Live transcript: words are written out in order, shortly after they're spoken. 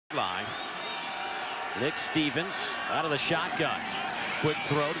Line. Nick Stevens out of the shotgun. Quick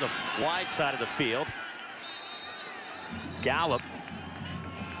throw to the wide side of the field. Gallup,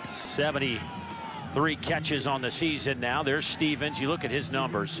 73 catches on the season now. There's Stevens. You look at his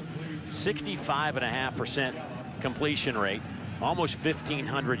numbers. 65.5% completion rate. Almost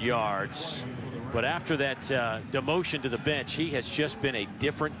 1,500 yards. But after that demotion to the bench, he has just been a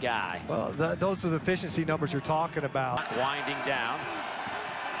different guy. Well, those are the efficiency numbers you're talking about. Winding down.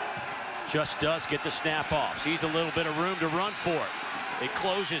 Just does get the snap off. Sees a little bit of room to run for it. It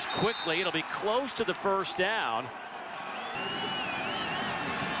closes quickly. It'll be close to the first down.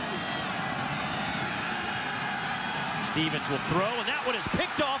 Stevens will throw, and that one is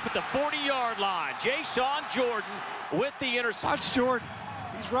picked off at the 40-yard line. Jason Jordan with the interception. Watch Jordan.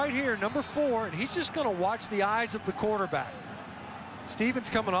 He's right here, number 4, and he's just going to watch the eyes of the quarterback. Stevens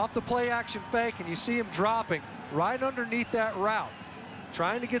coming off the play-action fake, and you see him dropping right underneath that route,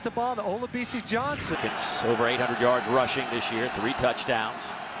 trying to get the ball to Olabisi Johnson. Over 800 yards rushing this year, 3 touchdowns.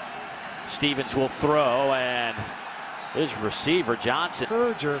 Stevens will throw, and his receiver, Johnson.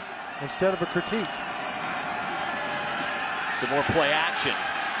 Encourager instead of a critique. Some more play action.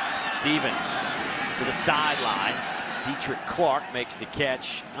 Stevens to the sideline. Dietrich Clark makes the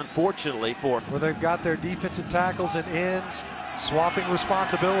catch, unfortunately, for where they've got their defensive tackles and ends swapping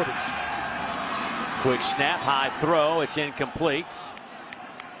responsibilities. Quick snap, high throw. It's incomplete.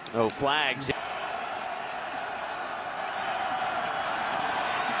 No flags.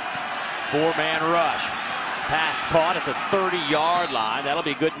 4-man rush. Pass caught at the 30-yard line. That'll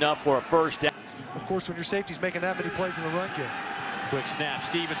be good enough for a first down. Of course, when your safety's making that many plays in the run game. Quick snap.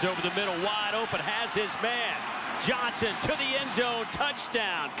 Stevens over the middle, wide open, has his man. Johnson to the end zone,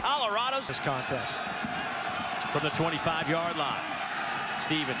 touchdown. Colorado's this contest. From the 25-yard line.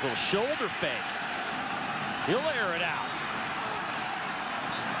 Stevens, little shoulder fake. He'll air it out.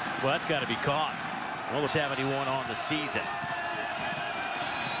 Well, that's got to be caught. Well, 71 on the season.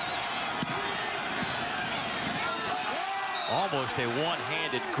 Almost a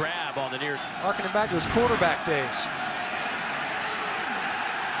one-handed grab on the near. Harkening back to his quarterback days.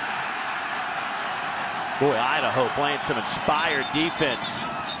 Boy, Idaho playing some inspired defense.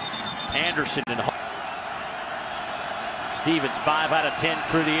 Anderson and Stevens 5 out of 10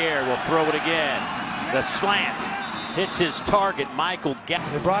 through the air. Will throw it again. The slant hits his target, Michael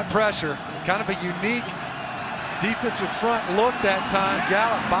Gallup. They brought pressure. Kind of a unique defensive front look that time.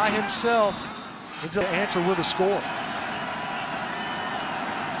 Gallup by himself ends up answer with a score.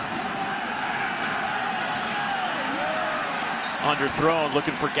 Underthrown,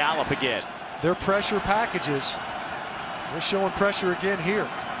 looking for Gallup again. Their pressure packages, they're showing pressure again here.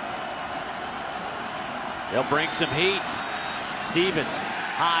 They'll bring some heat. Stevens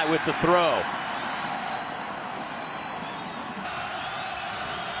high with the throw.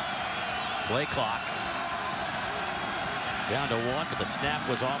 Play clock down to 1, but the snap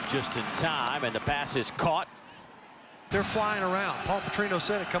was off just in time, and the pass is caught. They're flying around. Paul Petrino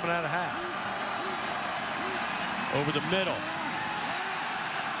said it coming out of half. Over the middle.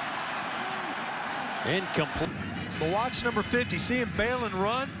 Incomplete. But watch number 50. See him bail and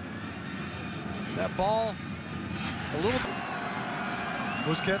run. That ball a little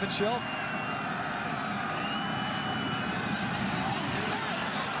was Kevin Shelton.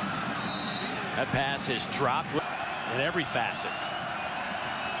 That pass is dropped in every facet.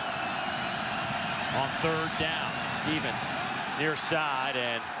 On 3rd down, Stevens near side,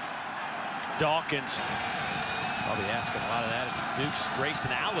 and Dawkins probably asking a lot of that at Duke's.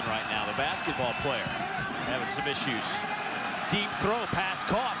 Grayson Allen right now, the basketball player, having some issues. Deep throw, pass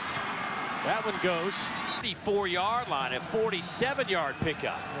caught. That one goes 54-yard line, a 47-yard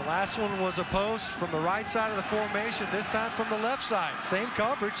pickup. The last one was a post from the right side of the formation, this time from the left side. Same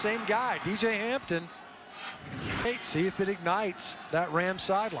coverage, same guy, DJ Hampton. See if it ignites that Rams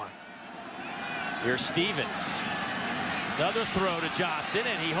sideline. Here's Stevens. Another throw to Johnson,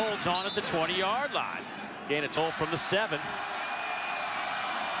 and he holds on at the 20-yard line. Gain a toll from the 7.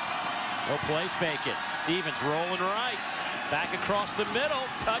 No play, fake it. Stevens rolling right. Back across the middle.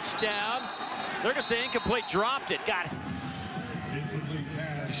 Touchdown. They're going to say incomplete. Dropped it. Got it.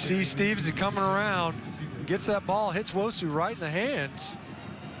 You see Stevens coming around. Gets that ball. Hits Wosu right in the hands.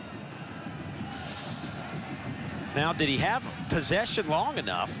 Now, did he have possession long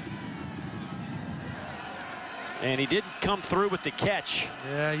enough? And he didn't come through with the catch.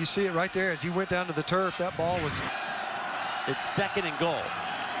 Yeah, you see it right there as he went down to the turf. That ball was. It's 2nd and goal.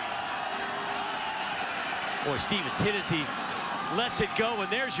 Boy, Stevens hit as he lets it go,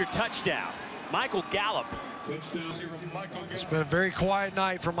 and there's your touchdown. Michael Gallup. It's been a very quiet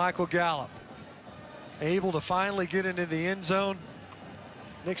night for Michael Gallup. Able to finally get into the end zone.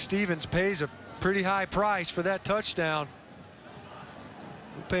 Nick Stevens pays a pretty high price for that touchdown.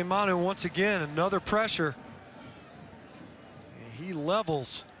 Lupe Manu once again, another pressure. He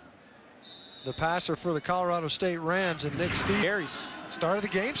levels the passer for the Colorado State Rams, and Nick Stevens started the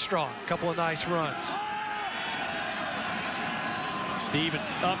game strong. A couple of nice runs.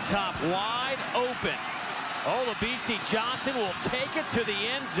 Stevens up top, wide open. Olabisi Johnson will take it to the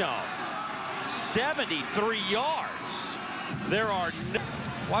end zone. 73 yards. There are no...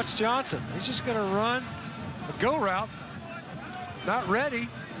 Watch Johnson. He's just going to run a go route. Not ready.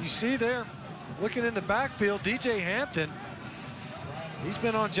 You see there, looking in the backfield, DJ Hampton. He's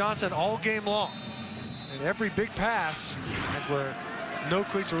been on Johnson all game long. And every big pass, that's where no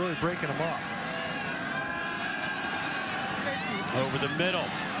cleats are really breaking him up. Over the middle.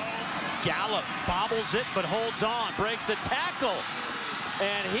 Gallup bobbles it, but holds on, breaks a tackle,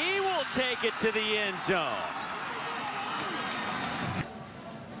 and he will take it to the end zone.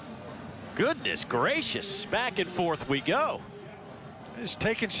 Goodness gracious, back and forth we go. He's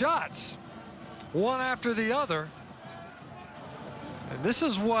taking shots, one after the other. And this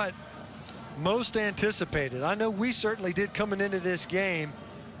is what most anticipated. I know we certainly did coming into this game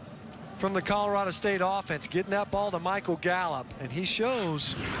from the Colorado State offense, getting that ball to Michael Gallup, and he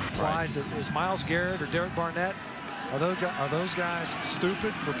shows that is Myles Garrett or Derek Barnett, are those guys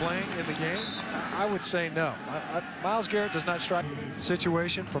stupid for playing in the game? I would say no. Myles Garrett does not strike.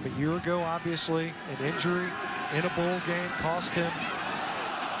 Situation from a year ago, obviously, an injury in a bowl game cost him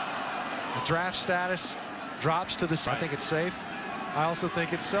a draft status, drops to the side. I think it's safe. I also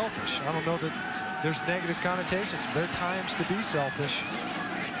think it's selfish. I don't know that there's negative connotations. There are times to be selfish.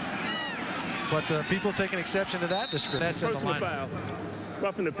 But people take an exception to that description. That's in the line. Foul.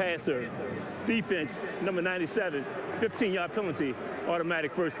 Roughing the passer. Defense, number 97. 15-yard penalty.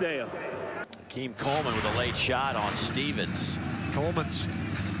 Automatic first down. Akeem Coleman with a late shot on Stevens. Coleman's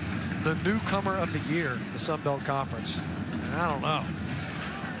the newcomer of the year in the Sun Belt Conference. I don't know.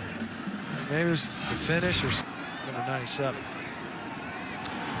 Maybe it was the finish or number 97.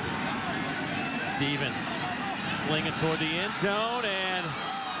 Stevens slinging toward the end zone and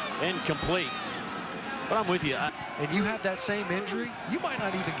incomplete. But I'm with you. And you have that same injury, you might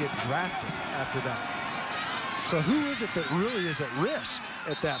not even get drafted after that. So who is it that really is at risk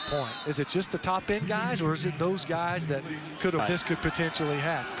at that point? Is it just the top end guys, or is it those guys that this could potentially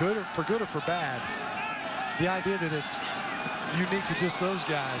have? For good or for bad, the idea that it's unique to just those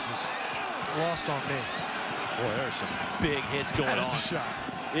guys is lost on me. Boy, there's some big hits going on. That is a shot.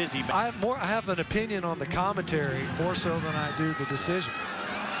 Is he? I have an opinion on the commentary more so than I do the decision.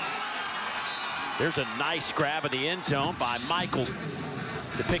 There's a nice grab in the end zone by Michael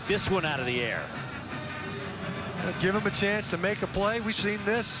to pick this one out of the air. Give him a chance to make a play. We've seen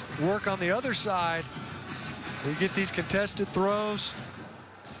this work on the other side. We get these contested throws.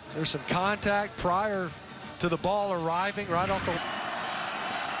 There's some contact prior to the ball arriving right off the...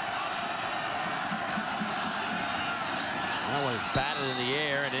 That one is batted in the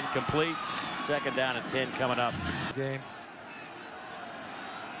air and incomplete. Second down and 10 coming up. Game.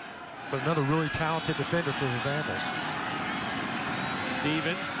 But another really talented defender for the Vandals.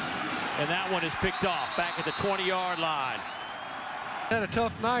 Stevens, and that one is picked off back at the 20-yard line. Had a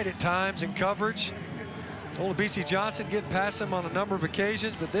tough night at times in coverage. Olabisi Johnson getting past him on a number of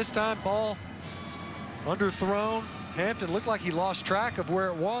occasions, but this time ball underthrown. Hampton looked like he lost track of where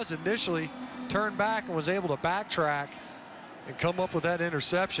it was initially, turned back and was able to backtrack and come up with that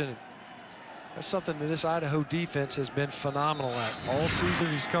interception. That's something that this Idaho defense has been phenomenal at. All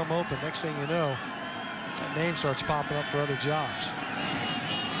season he's come open. Next thing you know, that name starts popping up for other jobs.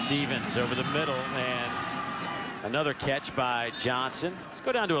 Stevens over the middle, and another catch by Johnson. Let's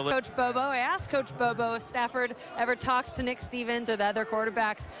go down to a... Coach Bobo, I asked Coach Bobo if Stafford ever talks to Nick Stevens or the other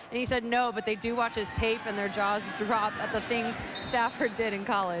quarterbacks, and he said no, but they do watch his tape and their jaws drop at the things Stafford did in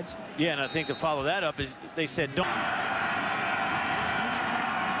college. Yeah, and I think to follow that up is they said don't...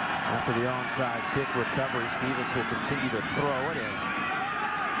 After the onside kick recovery, Stevens will continue to throw it in.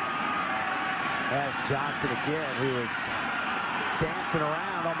 As Johnson again, who is dancing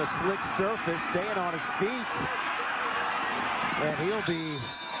around on the slick surface, staying on his feet. And he'll be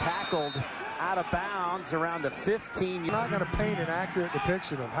tackled out of bounds around the 15. You're not going to paint an accurate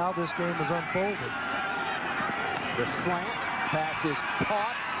depiction of how this game is unfolded. The slant pass is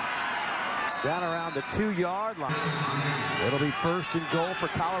caught down around the 2-yard line. It'll be first and goal for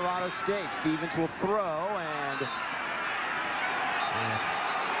Colorado State. Stevens will throw, and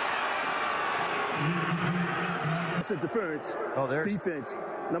That's interference. Oh, there's defense.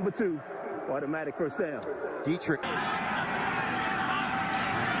 Number 2, automatic first down. Dietrich.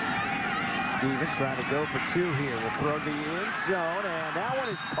 Stevens trying to go for two here. Will throw to the end zone, and that one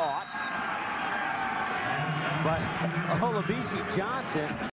is caught by Olabisi Johnson.